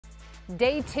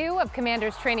Day 2 of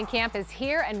Commanders training camp is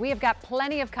here, and we have got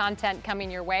plenty of content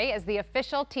coming your way as the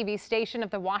official TV station of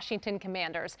the Washington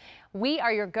Commanders. We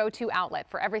are your go-to outlet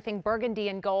for everything burgundy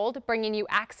and gold, bringing you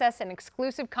access and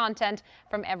exclusive content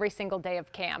from every single day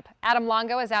of camp. Adam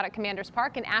Longo is out at Commanders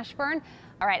Park in Ashburn.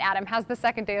 All right, Adam, how's the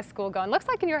second day of school going? Looks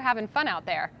like you're having fun out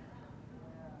there.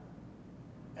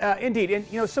 Indeed.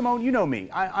 And, Simone, you know me.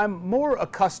 I'm more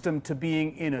accustomed to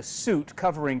being in a suit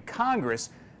covering Congress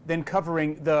than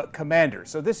covering the Commanders.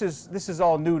 So this is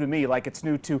all new to me, like it's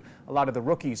new to a lot of the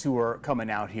rookies who are coming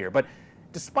out here. But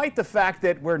despite the fact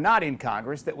that we're not in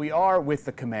Congress, that we are with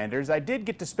the Commanders, I did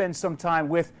get to spend some time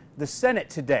with the Senate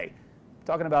today.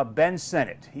 Talking about Ben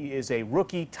Sinnott. He is a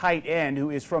rookie tight end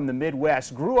who is from the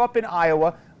Midwest, grew up in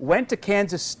Iowa, went to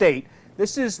Kansas State.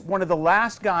 This is one of the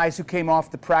last guys who came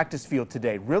off the practice field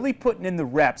today, really putting in the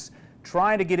reps,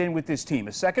 trying to get in with this team.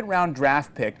 A second-round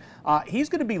draft pick. He's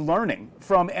going to be learning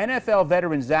from NFL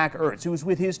veteran Zach Ertz, who is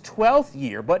with his 12th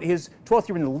year, but his 12th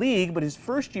year in the league, but his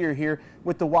first year here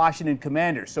with the Washington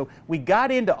Commanders. So we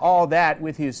got into all that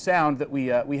with his sound that we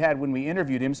had when we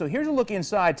interviewed him. So here's a look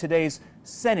inside today's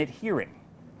Senate hearing.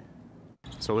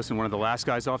 So listen, one of the last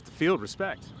guys off the field,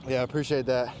 respect. Yeah, I appreciate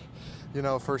that.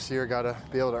 First year, got to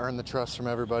be able to earn the trust from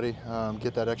everybody,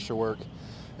 get that extra work.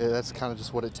 That's kind of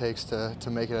just what it takes to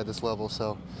make it at this level.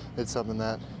 So it's something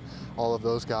that all of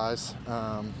those guys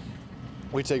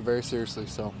we take very seriously.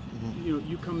 So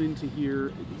you come into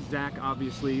here, Zach.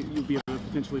 Obviously, you'll be able to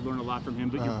potentially learn a lot from him.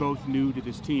 But you're both new to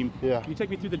this team. Yeah. Can you take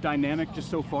me through the dynamic just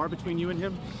so far between you and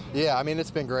him? Yeah, I mean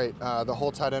it's been great. The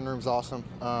whole tight end room's awesome.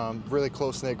 Really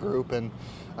close-knit group, and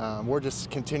we're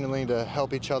just continuing to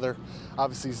help each other.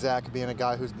 Obviously, Zach being a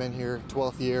guy who's been here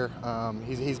 12th year,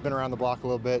 he's been around the block a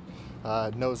little bit.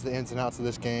 Knows the ins and outs of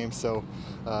this game, so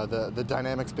the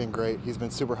dynamic's been great. He's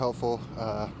been super helpful,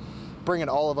 bringing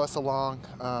all of us along.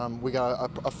 We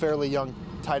got a fairly young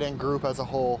tight end group as a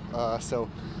whole, so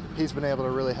he's been able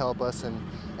to really help us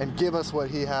and give us what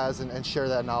he has and share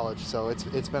that knowledge. So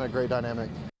it's been a great dynamic.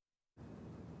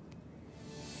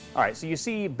 All right, so you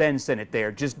see Ben Sinnott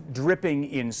there just dripping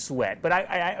in sweat. But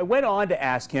I went on to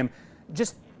ask him,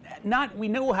 we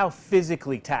know how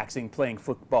physically taxing playing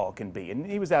football can be. And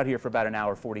he was out here for about an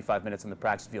hour, 45 minutes on the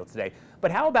practice field today. But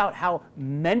how about how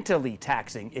mentally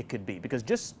taxing it could be? Because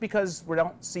just because we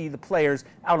don't see the players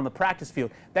out on the practice field,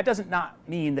 that doesn't not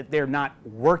mean that they're not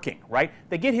working, right?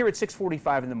 They get here at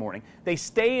 6:45 in the morning. They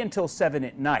stay until 7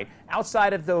 at night.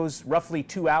 Outside of those roughly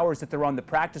 2 hours that they're on the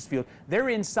practice field, they're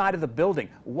inside of the building,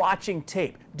 watching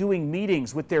tape, doing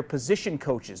meetings with their position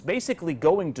coaches, basically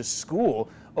going to school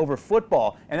over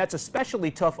football. And that's especially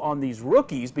tough on these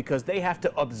rookies because they have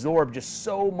to absorb just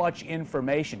so much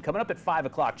information. Coming up at 5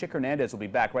 o'clock, Chick Hernandez will be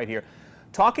back right here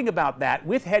talking about that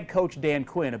with head coach Dan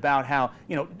Quinn about how,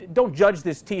 don't judge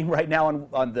this team right now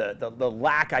on the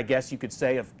lack, I guess you could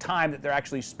say, of time that they're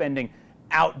actually spending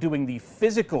out doing the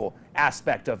physical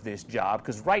aspect of this job,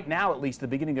 because right now, at least the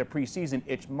beginning of preseason,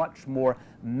 it's much more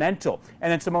mental. And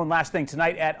then Simone, last thing,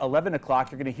 tonight at 11 o'clock,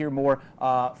 you're going to hear more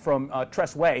from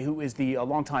Tress Way, who is the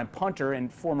longtime punter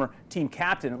and former team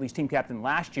captain, at least team captain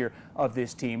last year of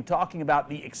this team, talking about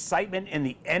the excitement and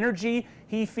the energy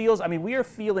he feels. I mean, we are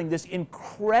feeling this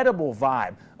incredible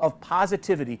vibe of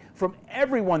positivity from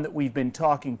everyone that we've been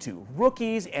talking to,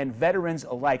 rookies and veterans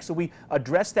alike. So we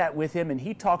addressed that with him, and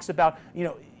he talks about,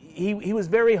 he was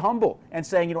very humble and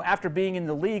saying, after being in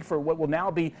the league for what will now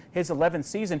be his 11th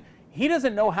season, he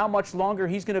doesn't know how much longer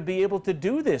he's going to be able to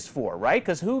do this for, right?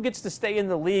 Because who gets to stay in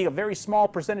the league? A very small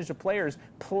percentage of players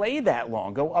play that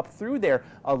long, go up through their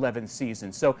 11th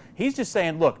season. So he's just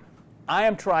saying, look, I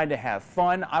am trying to have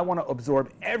fun. I want to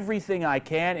absorb everything I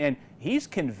can. And he's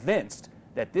convinced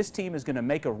that this team is going to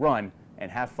make a run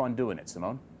and have fun doing it,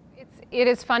 Simone. It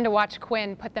is fun to watch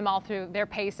Quinn put them all through their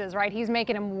paces, right? He's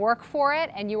making them work for it,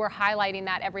 and you are highlighting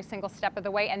that every single step of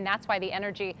the way, and that's why the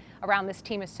energy around this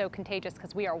team is so contagious,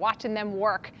 because we are watching them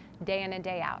work day in and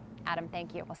day out. Adam,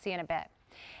 thank you. We'll see you in a bit.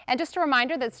 And just a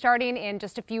reminder that starting in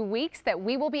just a few weeks that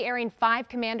we will be airing 5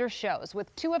 Commanders shows,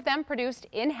 with 2 of them produced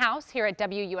in-house here at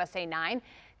WUSA 9.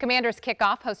 Commanders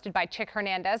Kickoff, hosted by Chick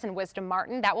Hernandez and Wisdom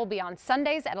Martin. That will be on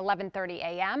Sundays at 11:30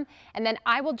 a.m. And then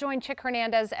I will join Chick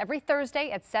Hernandez every Thursday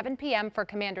at 7 p.m. for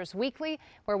Commanders Weekly,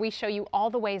 where we show you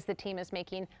all the ways the team is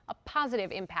making a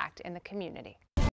positive impact in the community.